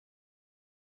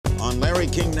On Larry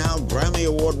King Now, Grammy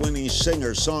Award-winning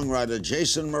singer-songwriter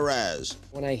Jason Mraz.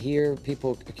 When I hear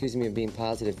people accusing me of being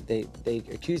positive, they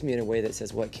accuse me in a way that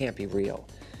says, well, it can't be real.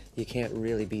 You can't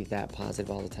really be that positive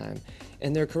all the time.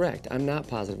 And they're correct. I'm not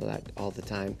positive all the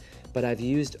time, but I've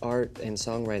used art and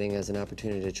songwriting as an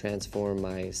opportunity to transform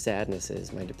my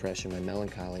sadnesses, my depression, my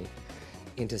melancholy,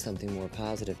 into something more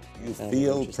positive. You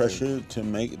feel pressure to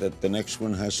make that the next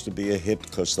one has to be a hit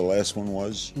because the last one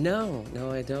was? No,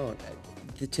 I don't.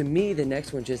 To me, the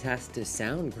next one just has to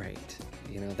sound great.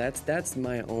 You know, that's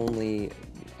my only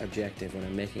objective when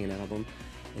I'm making an album,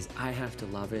 is I have to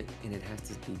love it and it has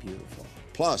to be beautiful.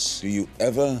 Plus, do you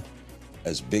ever,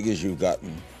 as big as you've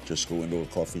gotten, just go into a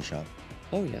coffee shop?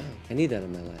 Oh yeah, I need that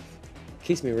in my life.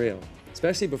 Keeps me real,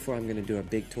 especially before I'm gonna do a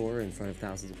big tour in front of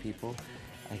thousands of people.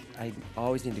 I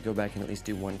always need to go back and at least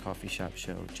do one coffee shop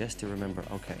show just to remember,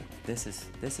 okay, this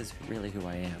is really who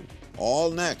I am.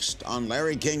 All next on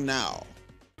Larry King Now.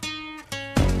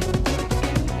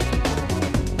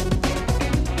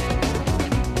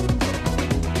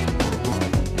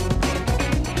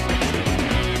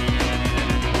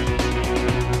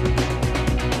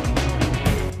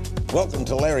 Welcome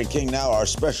to Larry King Now. Our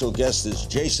special guest is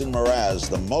Jason Mraz,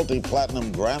 the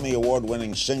multi-platinum Grammy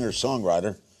Award-winning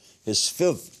singer-songwriter. His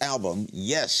fifth album,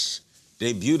 Yes,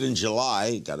 debuted in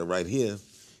July. Got it right here.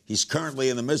 He's currently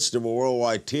in the midst of a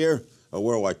worldwide tour,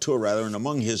 and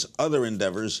among his other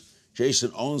endeavors,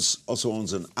 Jason also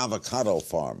owns an avocado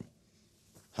farm.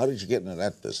 How did you get into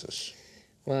that business?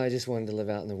 Well, I just wanted to live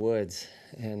out in the woods,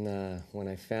 and when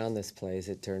I found this place,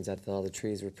 it turns out that all the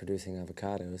trees were producing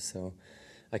avocados, so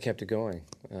I kept it going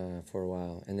for a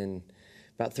while. And then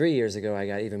about 3 years ago, I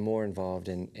got even more involved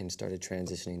and started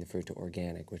transitioning the fruit to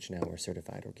organic, which now we're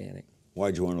certified organic.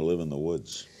 Why'd you want to live in the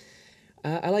woods?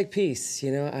 I like peace.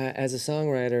 You know, as a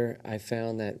songwriter, I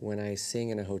found that when I sing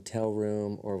in a hotel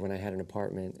room or when I had an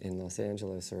apartment in Los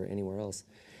Angeles or anywhere else,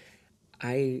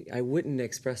 I wouldn't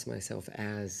express myself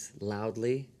as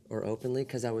loudly or openly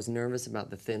because I was nervous about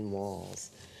the thin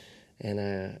walls.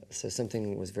 And so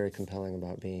something was very compelling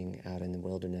about being out in the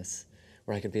wilderness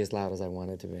where I could be as loud as I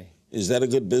wanted to be. Is that a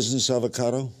good business,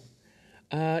 avocado?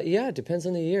 Yeah, it depends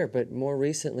on the year, but more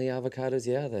recently, avocados,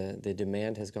 yeah, the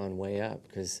demand has gone way up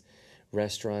because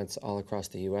restaurants all across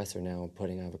the U.S. are now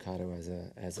putting avocado as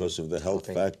a because of the health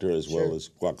topping. factor as well as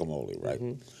guacamole, right?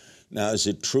 Mm-hmm. Now, is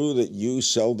it true that you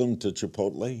sell them to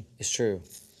Chipotle? It's true.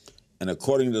 And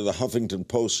according to the Huffington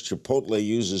Post, Chipotle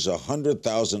uses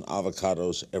 100,000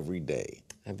 avocados every day.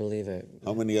 I believe it.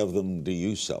 How many of them do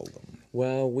you sell them?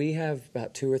 Well, we have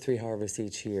about 2 or 3 harvests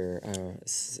each year,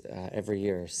 every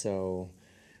year. So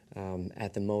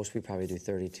at the most, we probably do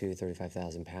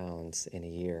 35,000 pounds in a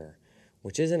year,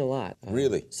 which isn't a lot.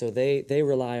 Really? So they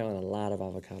rely on a lot of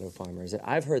avocado farmers.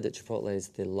 I've heard that Chipotle is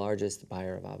the largest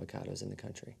buyer of avocados in the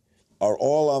country. Are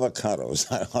all avocados,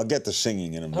 I'll get to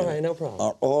singing in a minute. All right, no problem.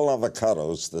 Are all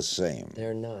avocados the same?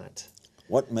 They're not.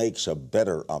 What makes a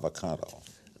better avocado?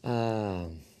 Well,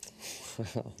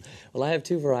 I have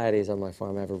 2 varieties on my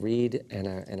farm. I have a Reed and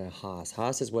a Haas.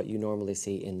 Haas is what you normally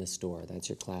see in the store. That's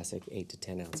your classic 8 to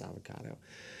 10 ounce avocado.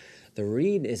 The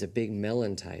Reed is a big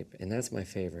melon type, and that's my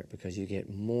favorite because you get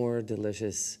more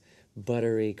delicious,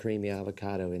 buttery, creamy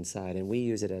avocado inside, and we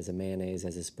use it as a mayonnaise,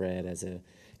 as a spread, as a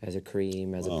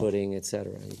cream, as a pudding,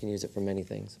 etc. You can use it for many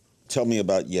things. Tell me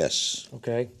about Yes.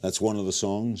 Okay. That's one of the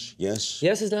songs, Yes?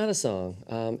 Yes is not a song.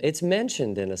 It's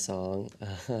mentioned in a song.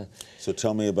 So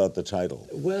tell me about the title.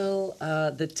 Well,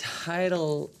 the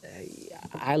title,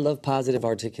 I love positive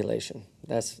articulation.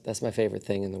 That's my favorite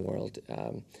thing in the world.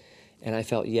 And I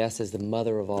felt yes is the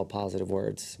mother of all positive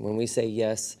words. When we say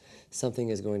yes, something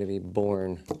is going to be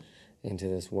born into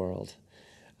this world.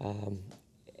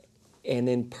 And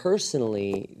then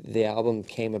personally, the album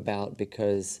came about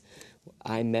because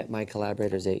I met my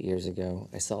collaborators 8 years ago.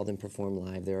 I saw them perform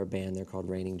live. They're a band. They're called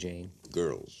Raining Jane.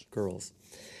 Girls.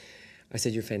 I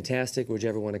said, "You're fantastic. Would you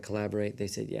ever want to collaborate?" They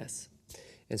said yes.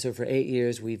 And so for 8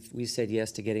 years, we've said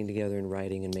yes to getting together and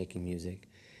writing and making music.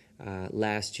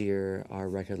 Last year, our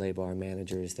record label, our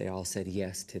managers, they all said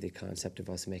yes to the concept of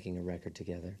us making a record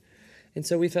together. And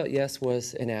so we felt yes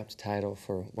was an apt title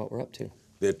for what we're up to.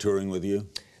 They're touring with you?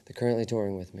 They're currently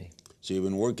touring with me. So you've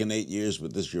been working 8 years,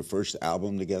 but this is your first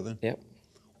album together? Yep.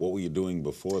 What were you doing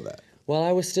before that? Well,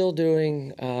 I was still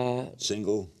doing...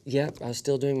 Single? Yep, I was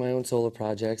still doing my own solo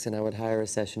projects, and I would hire a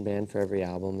session band for every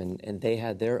album, and they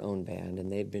had their own band,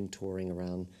 and they've been touring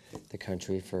around the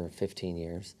country for 15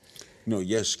 years. No,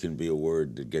 yes can be a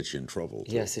word that gets you in trouble,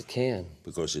 too. Yes, it can.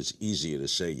 Because it's easier to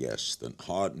say yes than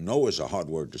hard. No is a hard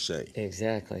word to say.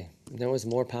 Exactly. No is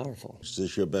more powerful. Is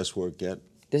this your best work yet?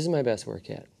 This is my best work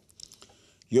yet.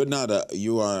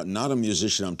 You are not a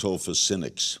musician, I'm told, for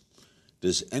cynics.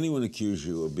 Does anyone accuse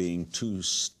you of being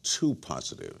too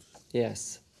positive?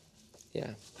 Yes.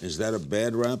 Yeah. Is that a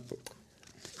bad rap?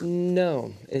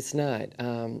 No, it's not.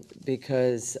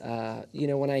 Because, you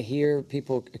know, when I hear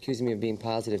people accusing me of being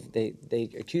positive, they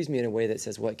accuse me in a way that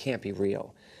says, well, it can't be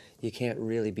real. You can't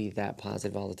really be that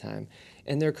positive all the time.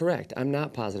 And they're correct. I'm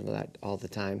not positive all the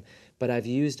time. But I've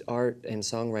used art and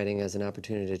songwriting as an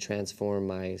opportunity to transform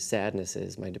my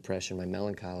sadnesses, my depression, my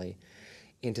melancholy,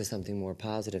 into something more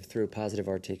positive through positive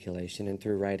articulation and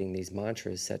through writing these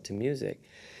mantras set to music.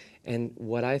 And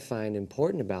what I find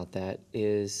important about that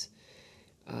is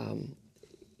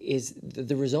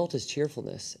the result is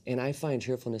cheerfulness. And I find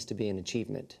cheerfulness to be an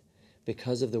achievement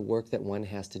because of the work that one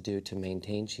has to do to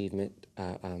maintain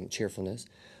cheerfulness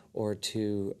or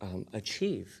to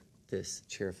achieve this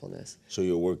cheerfulness. So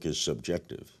your work is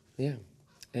subjective. Yeah.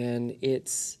 And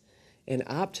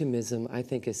optimism, I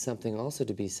think, is something also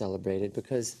to be celebrated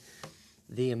because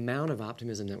the amount of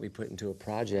optimism that we put into a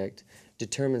project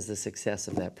determines the success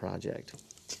of that project.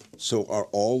 So are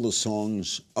all the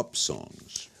songs up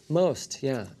songs? Most,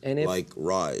 yeah. And like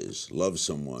Rise, Love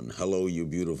Someone, Hello You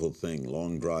Beautiful Thing,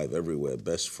 Long Drive Everywhere,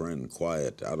 Best Friend,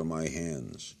 Quiet, Out of My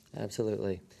Hands.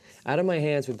 Absolutely. Out of My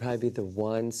Hands would probably be the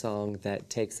one song that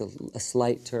takes a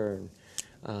slight turn,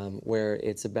 where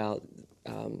it's about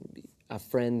a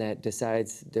friend that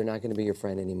decides they're not going to be your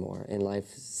friend anymore, and life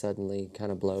suddenly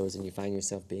kind of blows, and you find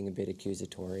yourself being a bit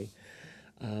accusatory.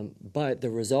 But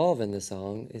the resolve in the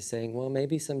song is saying, well,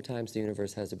 maybe sometimes the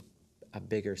universe has a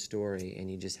bigger story, and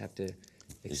you just have to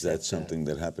accept Is that something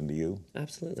that happened to you?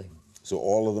 Absolutely. So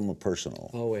all of them are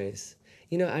personal? Always.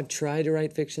 You know, I've tried to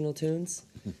write fictional tunes,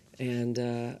 and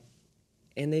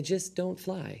they just don't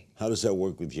fly. How does that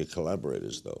work with your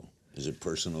collaborators, though? Is it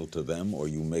personal to them, or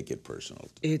you make it personal?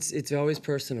 It's always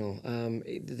personal.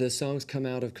 The songs come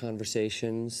out of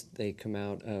conversations. They come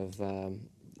out of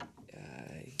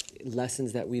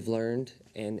lessons that we've learned,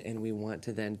 and we want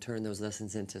to then turn those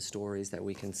lessons into stories that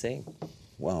we can sing.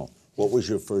 Wow. What was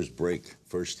your first break,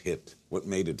 first hit? What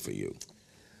made it for you?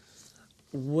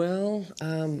 Well,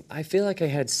 I feel like I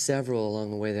had several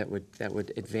along the way that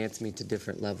would advance me to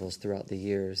different levels throughout the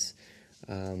years.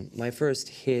 My first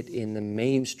hit in the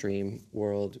mainstream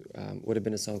world would have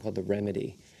been a song called The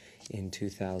Remedy in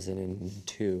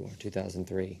 2002 or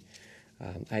 2003.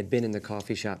 I had been in the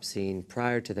coffee shop scene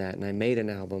prior to that, and I made an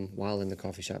album while in the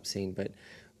coffee shop scene, but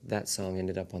that song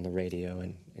ended up on the radio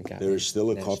and got There is still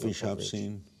a national coffee shop coverage.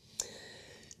 scene?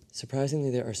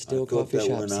 Surprisingly, there are still coffee shop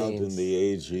scenes. I thought that went out in the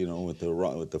age, you know, with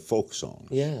the folk songs.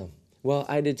 Yeah. Well,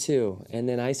 I did too. And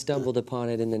then I stumbled upon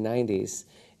it in the 90s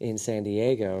in San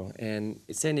Diego. And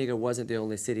San Diego wasn't the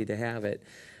only city to have it,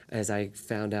 as I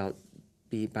found out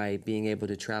by being able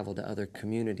to travel to other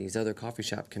communities, other coffee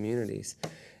shop communities,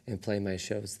 and play my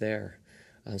shows there.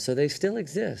 So they still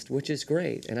exist, which is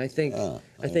great. And I think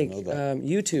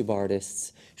YouTube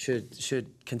artists should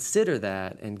consider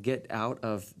that and get out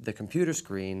of the computer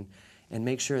screen and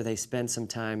make sure they spend some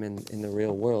time in the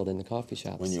real world, in the coffee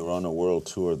shops. When you're on a world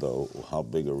tour, though, how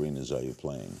big arenas are you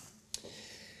playing?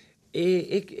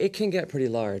 It can get pretty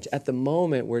large. At the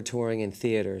moment, we're touring in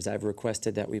theaters. I've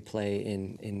requested that we play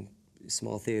in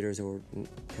small theaters or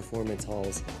performance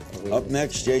halls. Up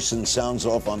next, Jason sounds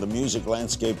off on the music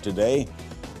landscape today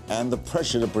and the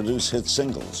pressure to produce hit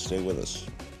singles. Stay with us.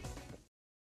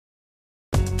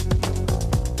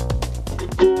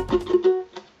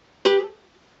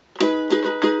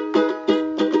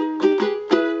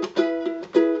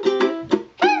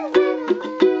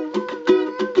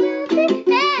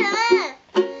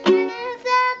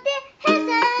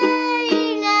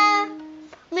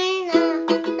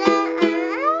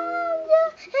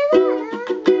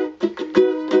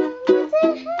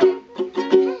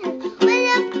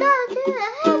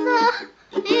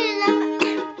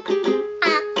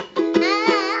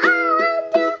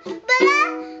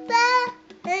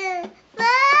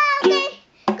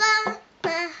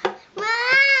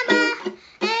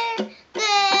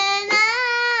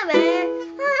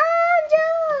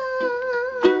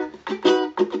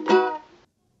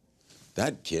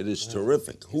 That kid is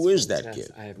terrific. Who is that kid?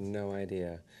 I have no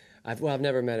idea. I've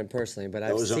never met him personally, but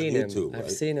I've was on seen him. YouTube, I've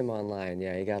right? seen him online.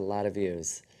 Yeah, he got a lot of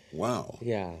views. Wow.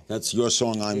 Yeah. That's your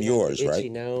song, I'm He has Yours, the right? itchy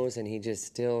nose, and he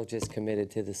still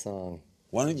committed to the song.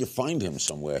 Why don't you find him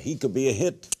somewhere? He could be a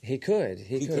hit. He could.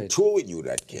 He could tour with you,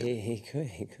 that kid. He could.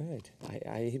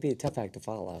 He'd be a tough act to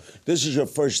follow. This is your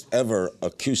first ever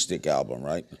acoustic album,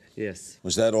 right? Yes.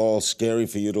 Was that all scary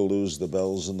for you to lose the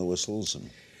bells and the whistles?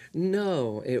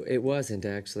 No, it wasn't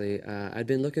actually. I'd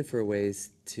been looking for ways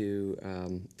to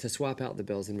swap out the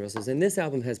bells and whistles, and this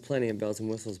album has plenty of bells and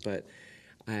whistles, but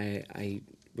I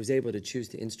was able to choose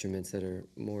the instruments that are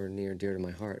more near and dear to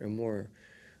my heart, or more,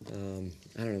 I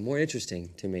don't know, more interesting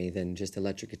to me than just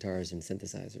electric guitars and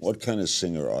synthesizers. What kind of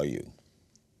singer are you?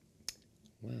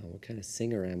 Wow, what kind of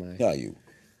singer am I? Yeah,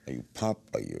 are you pop?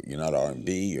 You're not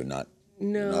R&B? You're not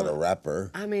a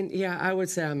rapper? I mean, yeah, I would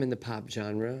say I'm in the pop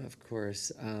genre, of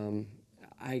course.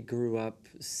 I grew up,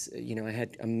 you know, I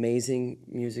had amazing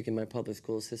music in my public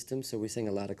school system, so we sang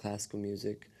a lot of classical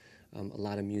music. A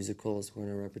lot of musicals were in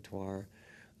our repertoire.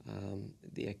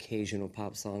 The occasional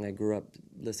pop song. I grew up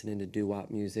listening to doo-wop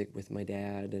music with my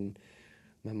dad, and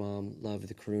my mom loved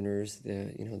the crooners,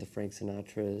 the Frank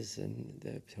Sinatras and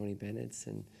the Tony Bennett's,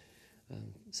 and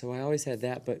so I always had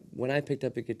that. But when I picked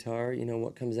up a guitar, you know,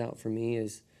 what comes out for me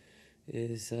is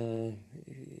it's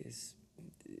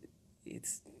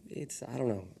I don't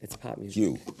know, it's pop music.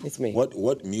 You. It's me.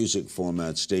 What music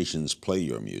format stations play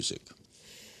your music?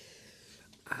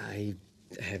 I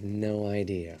have no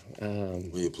idea. Well,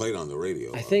 you played on the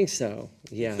radio. I think so.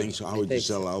 Yeah. You think so? How would you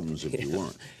sell albums if you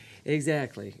weren't?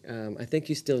 Exactly. I think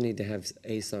you still need to have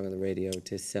a song on the radio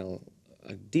to sell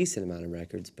a decent amount of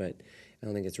records, but I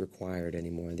don't think it's required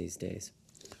anymore these days.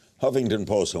 Huffington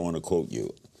Post, I want to quote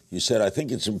you. You said, "I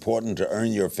think it's important to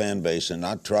earn your fan base and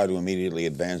not try to immediately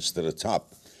advance to the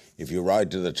top. If you ride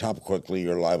to the top quickly,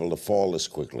 you're liable to fall as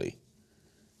quickly."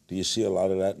 Do you see a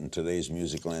lot of that in today's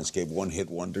music landscape, one-hit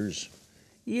wonders?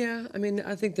 Yeah, I mean,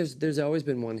 I think there's always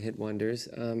been one-hit wonders,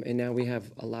 and now we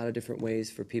have a lot of different ways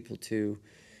for people to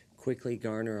quickly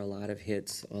garner a lot of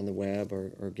hits on the web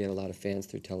or get a lot of fans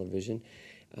through television,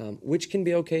 which can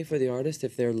be okay for the artist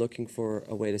if they're looking for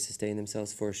a way to sustain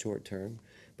themselves for a short term.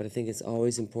 But I think it's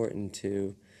always important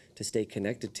to stay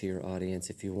connected to your audience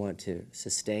if you want to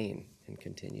sustain and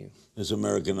continue. Does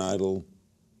American Idol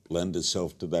lend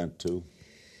itself to that too?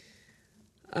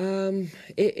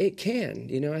 It can,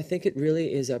 you know. I think it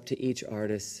really is up to each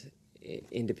artist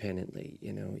independently.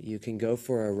 You know, you can go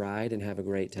for a ride and have a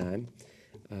great time,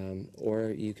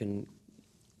 or you can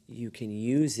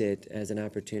use it as an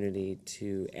opportunity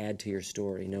to add to your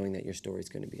story, knowing that your story is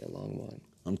going to be a long one.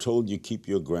 I'm told you keep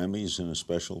your Grammys in a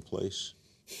special place.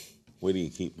 Where do you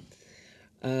keep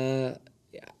them?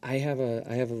 I have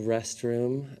a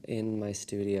restroom in my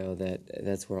studio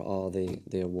that's where all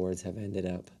the awards have ended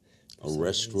up. A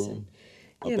restroom?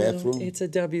 A bathroom? bathroom? It's a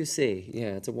WC.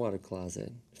 Yeah, it's a water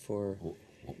closet for.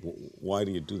 Why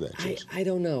do you do that, Jason? I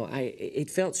don't know.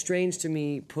 It felt strange to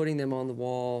me putting them on the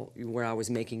wall where I was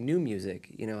making new music.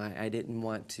 You know, I didn't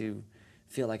want to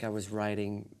feel like I was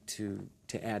writing to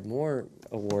add more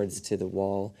awards to the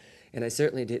wall, and I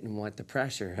certainly didn't want the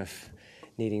pressure of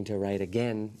needing to write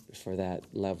again for that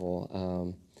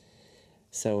level.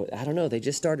 So I don't know. They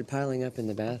just started piling up in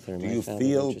the bathroom. Do you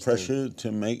feel pressure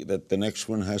to make that the next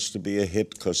one has to be a hit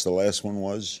because the last one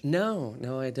was? No,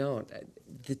 I don't.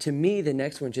 To me, the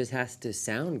next one just has to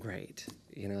sound great.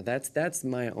 You know, that's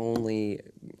my only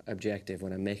objective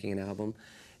when I'm making an album,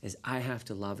 is I have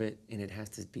to love it and it has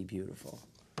to be beautiful.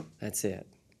 That's it.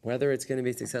 Whether it's going to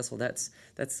be successful, that's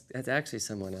actually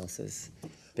someone else's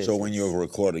business. So when you're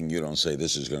recording, you don't say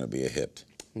this is going to be a hit?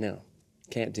 No,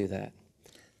 can't do that.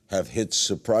 Have hits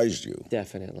surprised you?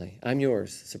 Definitely. I'm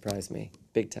Yours surprised me,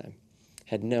 big time.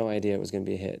 Had no idea it was going to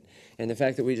be a hit. And the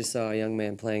fact that we just saw a young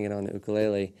man playing it on the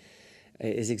ukulele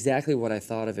is exactly what I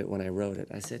thought of it when I wrote it.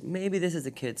 I said, maybe this is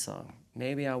a kid's song.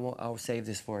 Maybe I'll save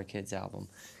this for a kid's album.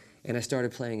 And I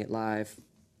started playing it live.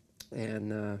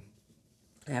 And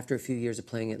after a few years of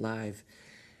playing it live,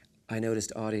 I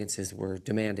noticed audiences were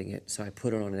demanding it. So I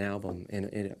put it on an album, and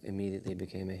it immediately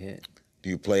became a hit. Do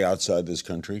you play outside this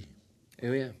country?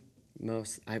 Oh, yeah.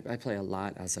 I play a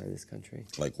lot outside this country.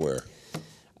 Like where?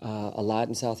 A lot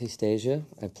in Southeast Asia.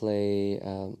 I play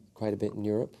quite a bit in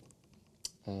Europe.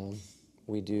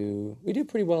 We do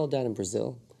pretty well down in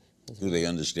Brazil. Do they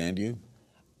understand you?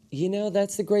 You know,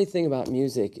 that's the great thing about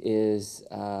music is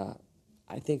I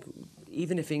think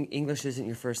even if English isn't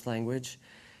your first language,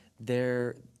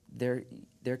 there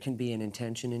can be an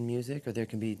intention in music, or there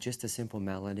can be just a simple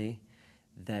melody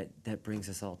that brings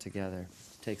us all together,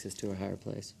 takes us to a higher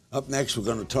place. Up next, we're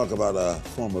going to talk about a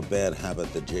former bad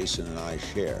habit that Jason and I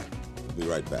share. We'll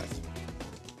be right back.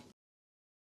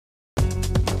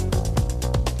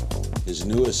 His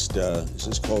newest, is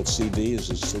this called CD? Is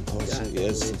it still called CD?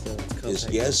 Yes.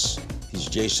 Yes. He's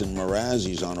Jason Mraz.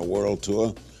 He's on a world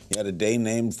tour. He had a day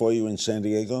named for you in San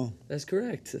Diego? That's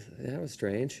correct. That was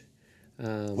strange.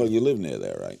 Well, you live near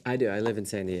there, right? I do. I live in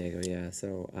San Diego, yeah.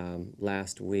 So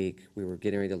last week, we were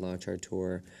getting ready to launch our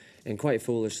tour, and quite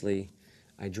foolishly,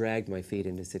 I dragged my feet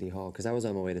into City Hall because I was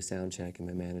on my way to sound check, and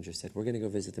my manager said, "We're going to go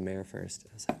visit the mayor first."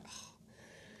 I was like, "Oh,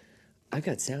 I've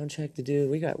got sound check to do.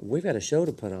 We've got a show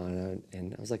to put on.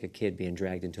 And I was like a kid being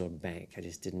dragged into a bank. I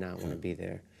just did not want to be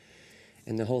there.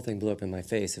 And the whole thing blew up in my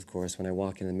face, of course, when I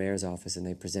walk in the mayor's office and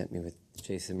they present me with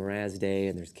Jason Mraz Day,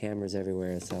 and there's cameras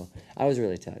everywhere. So I was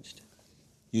really touched.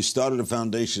 You started a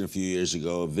foundation a few years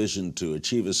ago, a vision to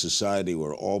achieve a society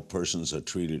where all persons are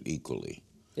treated equally.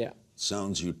 Yeah.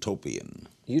 Sounds utopian.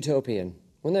 Utopian.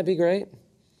 Wouldn't that be great?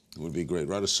 It would be great.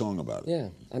 Write a song about it. Yeah,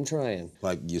 I'm trying.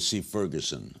 Like you see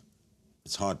Ferguson.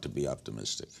 It's hard to be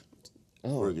optimistic.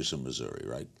 Oh. Ferguson, Missouri,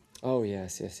 right? Oh,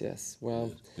 yes, yes, yes.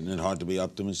 Well, isn't it hard to be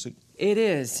optimistic? It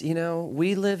is. You know,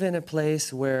 we live in a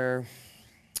place where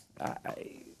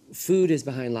food is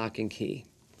behind lock and key.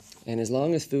 And as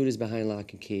long as food is behind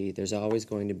lock and key, there's always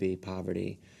going to be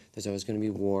poverty. There's always going to be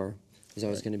war. There's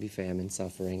always going to be famine,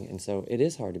 suffering. And so it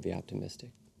is hard to be optimistic.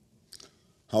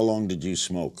 How long did you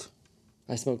smoke?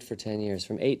 I smoked for 10 years.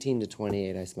 From 18 to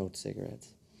 28, I smoked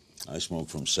cigarettes. I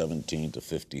smoked from 17 to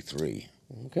 53.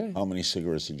 Okay. How many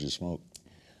cigarettes did you smoke?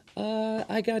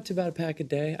 I got to about a pack a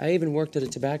day. I even worked at a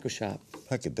tobacco shop.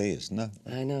 Pack a day is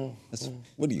nothing. I know.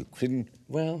 What are you kidding?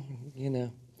 Well, you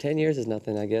know, 10 years is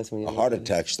nothing, I guess. When you a heart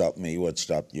attack stopped me. What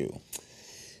stopped you?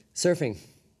 Surfing.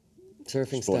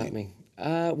 Surfing stopped me.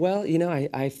 Well, you know,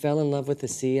 I fell in love with the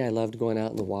sea. I loved going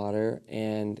out in the water,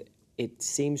 and it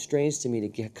seemed strange to me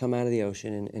to come out of the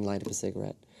ocean and light up a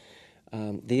cigarette.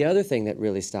 The other thing that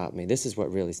really stopped me, this is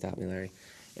what really stopped me, Larry,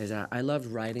 is I loved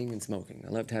writing and smoking. I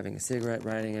loved having a cigarette,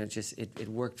 writing, and it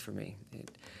worked for me.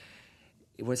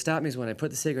 What stopped me is when I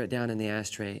put the cigarette down in the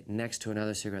ashtray next to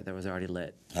another cigarette that was already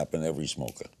lit. Happened to every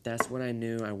smoker. That's when I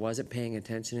knew I wasn't paying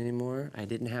attention anymore. I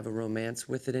didn't have a romance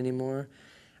with it anymore.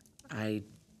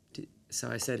 So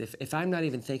I said, if I'm not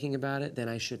even thinking about it, then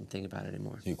I shouldn't think about it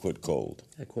anymore. You quit cold.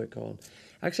 I quit cold.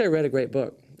 Actually, I read a great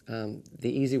book, The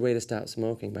Easy Way to Stop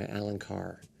Smoking by Alan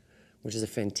Carr, which is a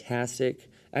fantastic,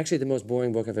 actually the most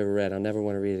boring book I've ever read. I'll never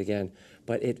want to read it again.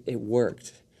 But it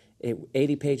worked.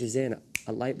 80 pages in,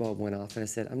 a light bulb went off, and I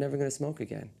said, I'm never going to smoke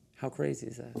again. How crazy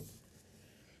is that?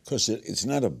 Because it's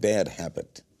not a bad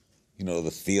habit. You know,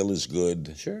 the feel is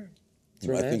good. Sure.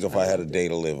 You know, I think if I had a day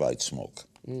to live, I'd smoke.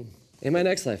 In my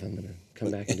next life, I'm going to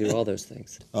come back and do all those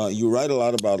things. You write a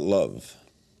lot about love.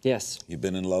 Yes. You've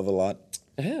been in love a lot?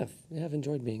 I have. Yeah, I've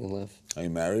enjoyed being in love. Are you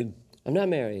married? I'm not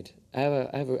married.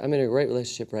 I'm in a great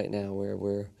relationship right now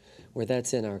where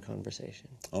that's in our conversation.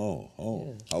 Oh.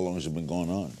 Yeah. How long has it been going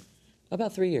on?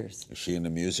 About 3 years. Is she into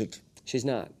music? She's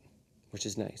not, which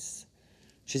is nice.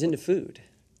 She's into food.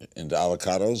 Into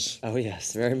avocados? Oh,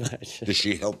 yes, very much. Does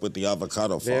she help with the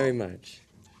avocado farm? Very much,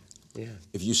 yeah.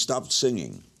 If you stopped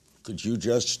singing, could you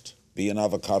just be an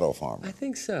avocado farmer? I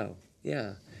think so,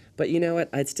 yeah. But you know what?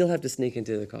 I'd still have to sneak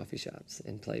into the coffee shops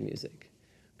and play music.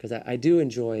 Because I do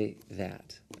enjoy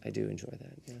that. I do enjoy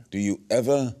that, yeah. Do you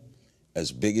ever,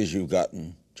 as big as you've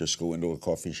gotten, just go into a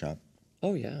coffee shop?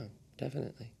 Oh, yeah,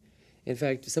 definitely. In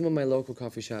fact, some of my local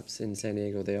coffee shops in San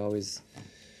Diego, they always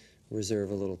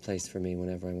reserve a little place for me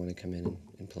whenever I want to come in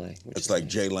and play. It's like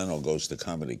Jay Leno goes to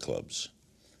comedy clubs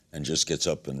and just gets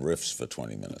up and riffs for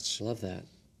 20 minutes. Love that,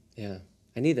 yeah.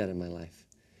 I need that in my life.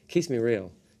 Keeps me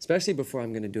real, especially before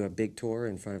I'm going to do a big tour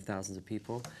in front of thousands of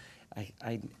people.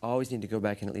 I always need to go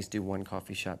back and at least do one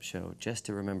coffee shop show just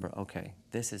to remember, okay,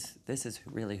 this is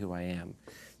really who I am.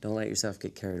 Don't let yourself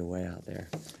get carried away out there.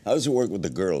 How does it work with the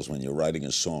girls when you're writing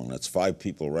a song? That's 5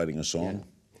 people writing a song? Yeah.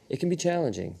 It can be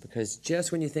challenging because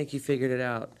just when you think you figured it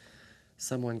out,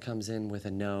 someone comes in with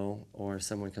a no, or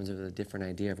someone comes in with a different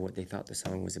idea of what they thought the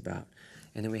song was about.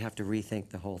 And then we have to rethink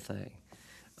the whole thing.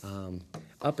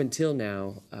 Up until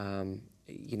now,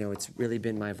 you know, it's really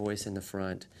been my voice in the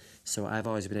front. So I've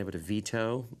always been able to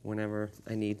veto whenever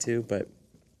I need to, but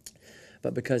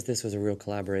because this was a real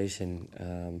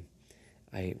collaboration,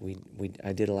 I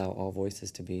did allow all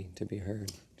voices to be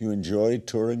heard. Do you enjoy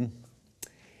touring?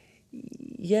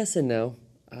 Yes and no.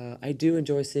 I do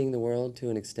enjoy seeing the world to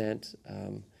an extent.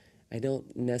 I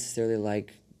don't necessarily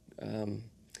like, you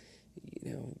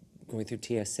know, going through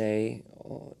TSA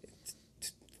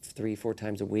 3-4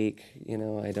 times a week. You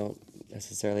know, I don't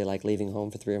necessarily like leaving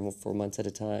home for 3 or 4 months at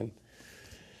a time.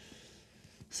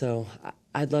 So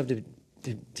I'd love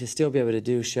to still be able to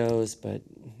do shows, but,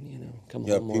 you know, come home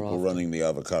more often. You have people running the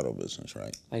avocado business,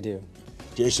 right? I do.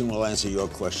 Jason will answer your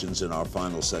questions in our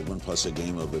final segment, plus a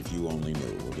game of If You Only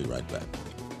Knew. We'll be right back.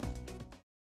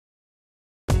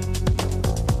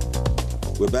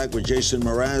 We're back with Jason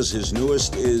Mraz. His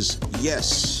newest is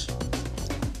Yes.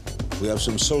 We have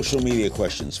some social media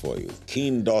questions for you.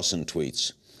 Keen Dawson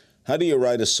tweets, how do you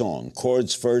write a song?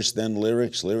 Chords first, then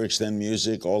lyrics, lyrics, then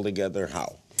music, all together,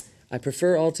 how? I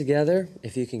prefer all together.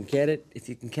 If you can get it, if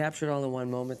you can capture it all in one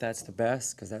moment, that's the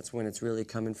best, because that's when it's really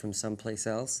coming from someplace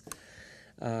else.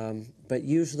 But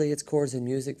usually it's chords and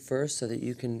music first, so that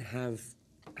you can have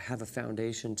a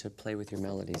foundation to play with your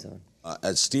melodies on.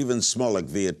 At Stephen Smolek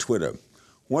via Twitter,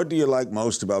 what do you like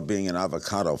most about being an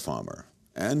avocado farmer?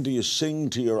 And do you sing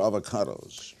to your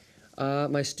avocados?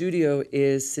 My studio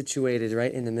is situated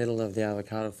right in the middle of the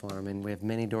avocado farm, and we have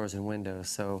many doors and windows,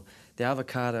 so the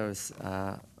avocados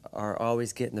are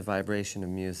always getting the vibration of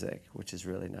music, which is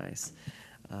really nice.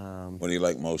 What do you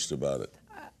like most about it?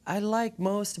 I like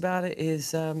most about it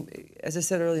is, as I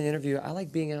said earlier in the interview, I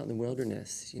like being out in the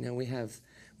wilderness. You know, we have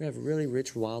really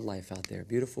rich wildlife out there.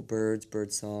 Beautiful birds,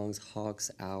 bird songs,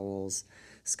 hawks, owls,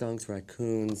 skunks,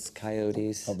 raccoons,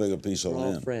 coyotes. How big a piece of We're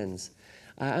land? all friends.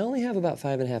 I only have about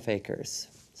 5.5 acres.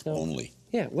 So, Only?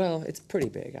 Yeah, well, it's pretty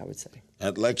big, I would say.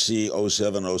 At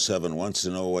Lexi0707 wants to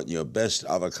know what your best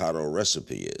avocado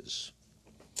recipe is.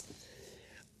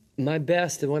 My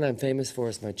best, the one I'm famous for,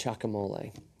 is my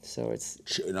chocomole. So it's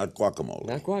Not guacamole.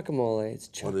 not guacamole, it's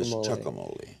chocomole. What is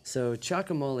chocomole? So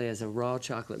chocomole is a raw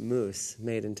chocolate mousse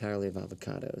made entirely of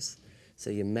avocados. So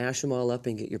you mash them all up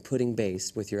and get your pudding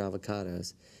base with your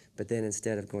avocados. But then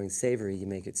instead of going savory, you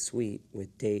make it sweet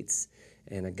with dates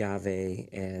and agave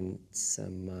and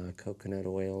some coconut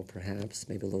oil, perhaps,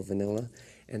 maybe a little vanilla,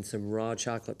 and some raw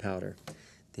chocolate powder.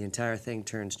 The entire thing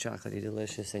turns chocolatey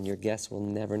delicious, and your guests will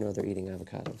never know they're eating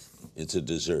avocados. It's a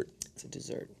dessert. It's a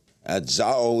dessert. At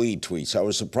Zaoi tweets, I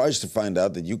was surprised to find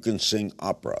out that you can sing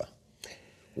opera.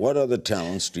 What other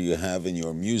talents do you have in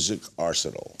your music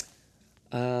arsenal?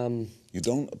 You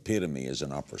don't appear to me as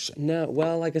an opera singer. No,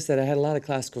 well, like I said, I had a lot of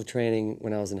classical training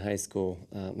when I was in high school.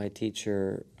 My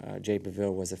teacher, Jay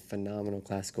Beville, was a phenomenal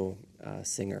classical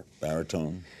singer.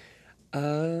 Baritone?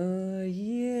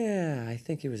 Yeah, I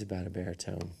think he was about a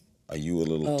baritone. Are you a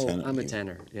little tenor? I'm a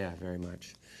tenor, yeah, very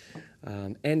much.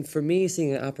 And for me,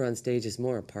 singing opera on stage is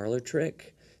more a parlor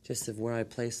trick, just of where I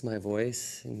place my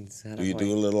voice. And Do you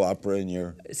do a little opera in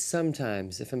your...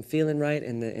 Sometimes, if I'm feeling right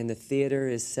and the theater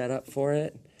is set up for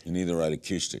it. You need the right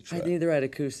acoustics, right? I need the right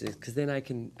acoustics, because then I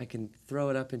can throw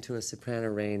it up into a soprano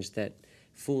range that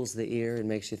fools the ear and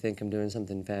makes you think I'm doing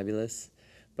something fabulous.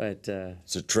 But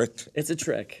it's a trick? It's a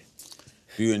trick.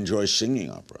 Do you enjoy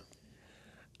singing opera?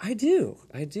 I do.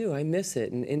 I miss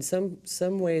it. And in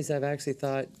some ways, I've actually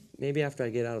thought maybe after I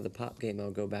get out of the pop game, I'll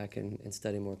go back and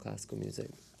study more classical music.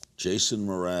 Jason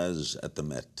Mraz at the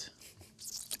Met.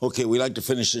 Okay, we like to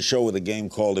finish the show with a game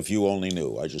called If You Only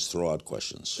Knew. I just throw out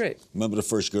questions. Great. Remember the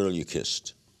first girl you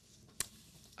kissed?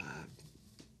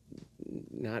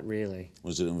 Not really.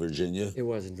 Was it in Virginia? It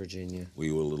was in Virginia. Were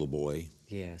you a little boy?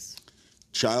 Yes.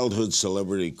 Childhood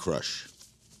celebrity crush?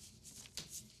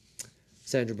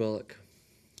 Sandra Bullock.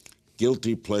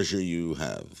 Guilty pleasure you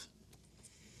have?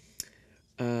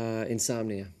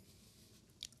 Insomnia.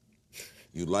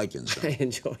 You like insomnia? I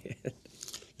enjoy it.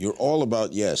 You're all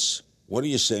about yes. What do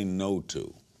you say no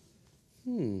to?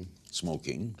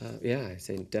 Smoking. Yeah, I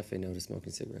say definitely no to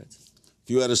smoking cigarettes. If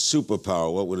you had a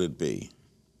superpower, what would it be?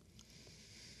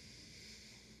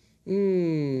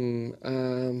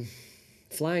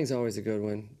 Flying's always a good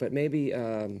one, but maybe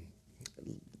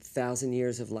 1,000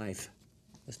 years of life.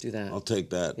 Let's do that. I'll take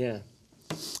that. Yeah.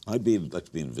 I'd like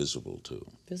to be invisible, too.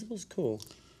 Invisible's cool.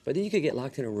 But then you could get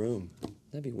locked in a room.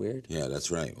 That'd be weird. Yeah,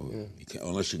 that's right. Yeah.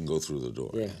 Unless you can go through the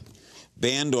door. Yeah.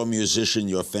 Band or musician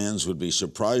your fans would be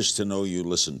surprised to know you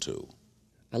listen to?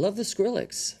 I love the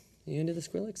Skrillex. You into the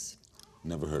Skrillex?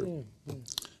 Never heard. Yeah.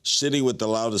 City with the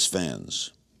loudest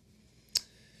fans?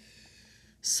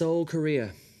 Seoul,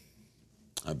 Korea.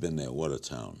 I've been there. What a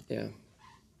town. Yeah.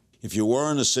 If you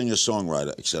weren't a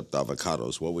singer-songwriter, except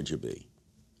avocados, what would you be?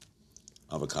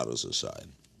 Avocados aside.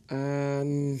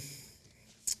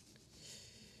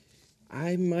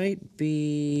 I might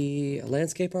be a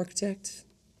landscape architect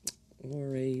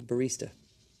or a barista.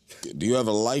 Do you have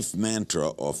a life mantra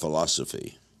or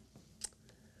philosophy?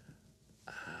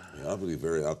 You're obviously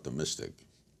very optimistic.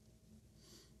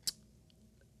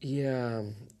 Yeah.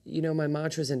 You know, my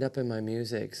mantras end up in my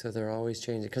music, so they're always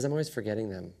changing, because I'm always forgetting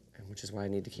them, which is why I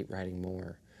need to keep writing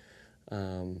more.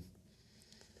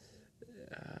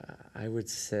 I would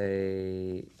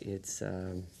say it's...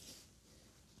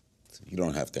 You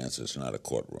don't have to answer. It's not a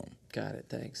courtroom. Got it.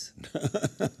 Thanks.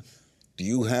 Do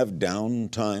you have down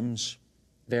times?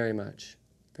 Very much.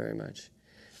 Very much.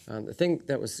 The thing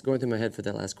that was going through my head for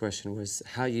that last question was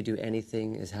how you do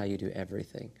anything is how you do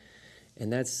everything.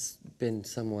 And that's been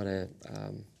somewhat a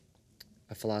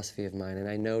philosophy of mine. And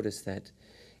I noticed that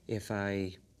if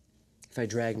I if I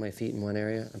drag my feet in one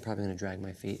area, I'm probably going to drag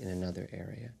my feet in another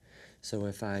area. So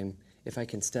if I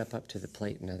can step up to the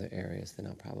plate in other areas, then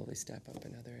I'll probably step up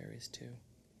in other areas too.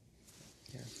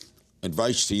 Yeah.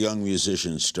 Advice to young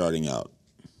musicians starting out.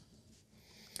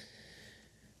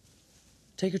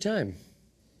 Take your time.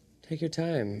 Take your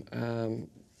time.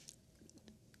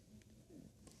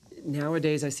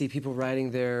 Nowadays, I see people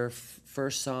writing their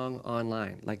first song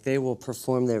online. Like, they will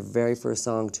perform their very first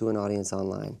song to an audience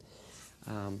online.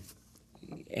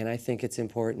 And I think it's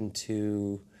important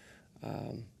to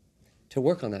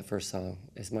work on that first song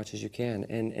as much as you can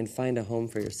and find a home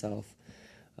for yourself.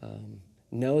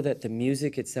 Know that the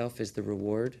music itself is the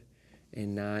reward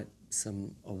and not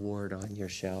some award on your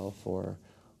shelf or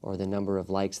the number of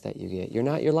likes that you get. You're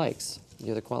not your likes.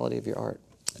 You're the quality of your art.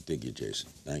 I dig you, Jason.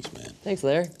 Thanks, man. Thanks,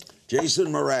 Larry. Jason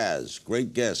Mraz,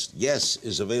 great guest. Yes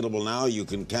is available now. You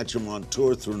can catch him on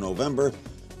tour through November.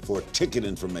 For ticket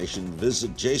information,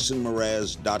 visit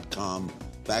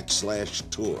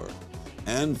jasonmraz.com/tour.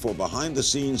 And for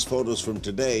behind-the-scenes photos from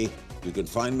today, you can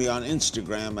find me on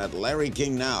Instagram at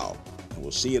LarryKingNow. And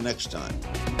we'll see you next time.